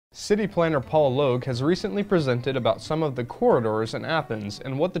City Planner Paul Logue has recently presented about some of the corridors in Athens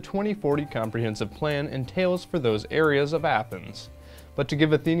and what the 2040 Comprehensive Plan entails for those areas of Athens. But to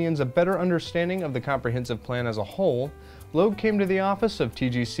give Athenians a better understanding of the Comprehensive Plan as a whole, Logue came to the office of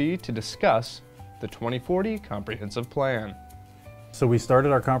TGC to discuss the 2040 Comprehensive Plan. So we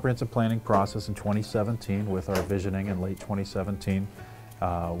started our comprehensive planning process in 2017 with our visioning in late 2017.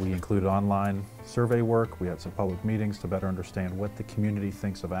 We included online survey work. We had some public meetings to better understand what the community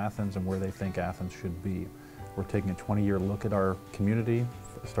thinks of Athens and where they think Athens should be. We're taking a 20-year look at our community,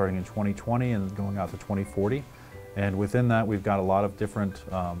 starting in 2020 and going out to 2040. And within that, we've got a lot of different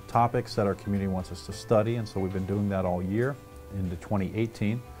topics that our community wants us to study, and so we've been doing that all year into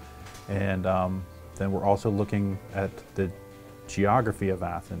 2018. And then we're also looking at the geography of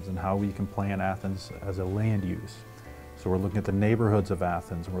Athens and how we can plan Athens as a land use. So we're looking at the neighborhoods of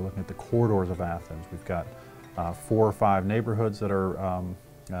Athens, and we're looking at the corridors of Athens. We've got 4 or 5 neighborhoods that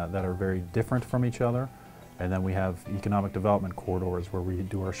are very different from each other. And then we have economic development corridors where we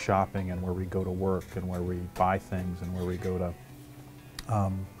do our shopping and where we go to work and where we buy things and where we go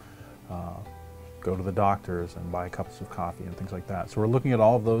to the doctors and buy cups of coffee and things like that. So we're looking at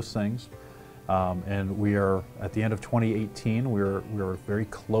all of those things. And we are, at the end of 2018, we're very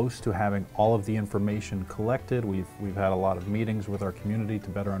close to having all of the information collected. We've had a lot of meetings with our community to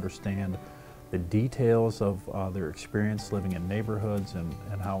better understand the details of their experience living in neighborhoods and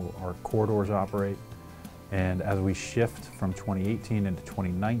how our corridors operate. And as we shift from 2018 into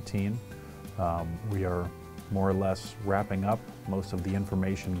 2019, we are more or less wrapping up most of the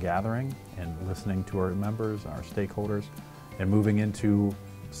information gathering and listening to our members, our stakeholders, and moving into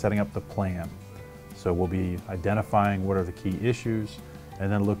setting up the plan. So we'll be identifying what are the key issues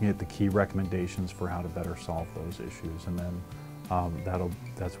and then looking at the key recommendations for how to better solve those issues. And then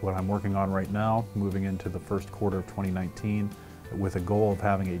that's what I'm working on right now, moving into the first quarter of 2019 with a goal of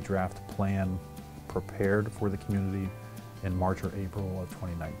having a draft plan prepared for the community in March or April of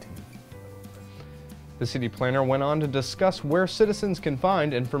 2019. The city planner went on to discuss where citizens can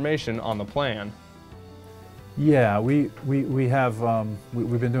find information on the plan. Yeah, we've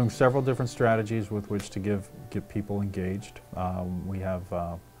been doing several different strategies with which to get people engaged. We have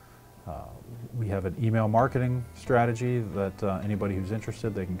an email marketing strategy that anybody who's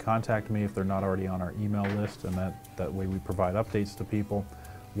interested, they can contact me if they're not already on our email list, and that way we provide updates to people.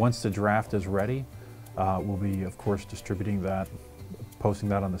 Once the draft is ready, we'll be, of course, distributing that, posting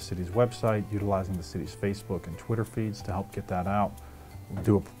that on the city's website, utilizing the city's Facebook and Twitter feeds to help get that out. We'll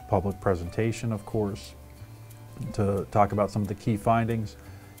do a public presentation, of course, to talk about some of the key findings,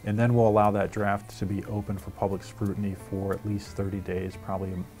 and then we'll allow that draft to be open for public scrutiny for at least 30 days,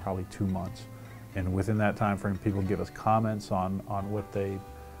 probably 2 months. And within that time frame, people give us comments on what they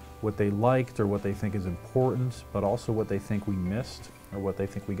liked or what they think is important, but also what they think we missed or what they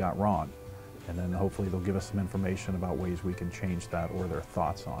think we got wrong. And then hopefully they'll give us some information about ways we can change that or their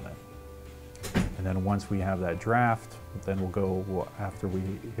thoughts on it. And then once we have that draft, then after we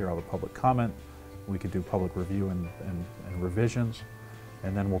hear all the public comment, we could do public review and revisions,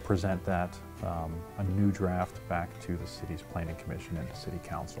 and then we'll present that, a new draft, back to the city's planning commission and to city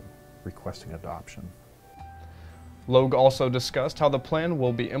council, requesting adoption. Logue also discussed how the plan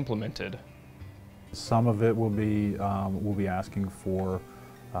will be implemented. Some of it will be, we'll be asking for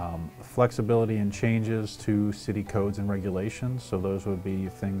flexibility and changes to city codes and regulations. So those would be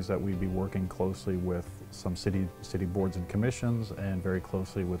things that we'd be working closely with some city boards and commissions, and very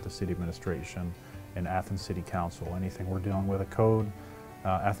closely with the city administration and Athens City Council. Anything we're dealing with a code,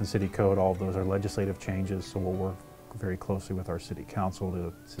 Athens City Code, all of those are legislative changes, so we'll work very closely with our city council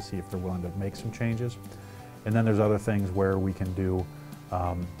to see if they're willing to make some changes. And then there's other things where we can do,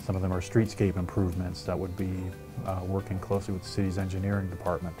 some of them are streetscape improvements that would be working closely with the city's engineering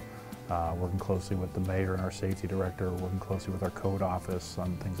department, working closely with the mayor and our safety director, working closely with our code office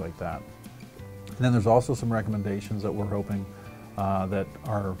on things like that. And then there's also some recommendations that we're hoping that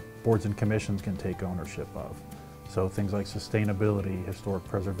our boards and commissions can take ownership of. So things like sustainability, historic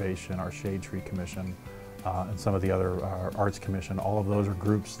preservation, our shade tree commission, and some of the other arts commission. All of those are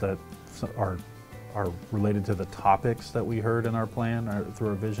groups that are related to the topics that we heard in our plan through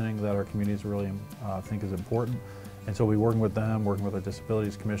our visioning that our communities really think is important. And so we're working with them, working with our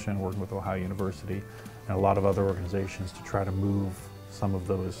Disabilities Commission, working with Ohio University, and a lot of other organizations to try to move some of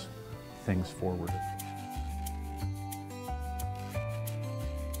those things forward.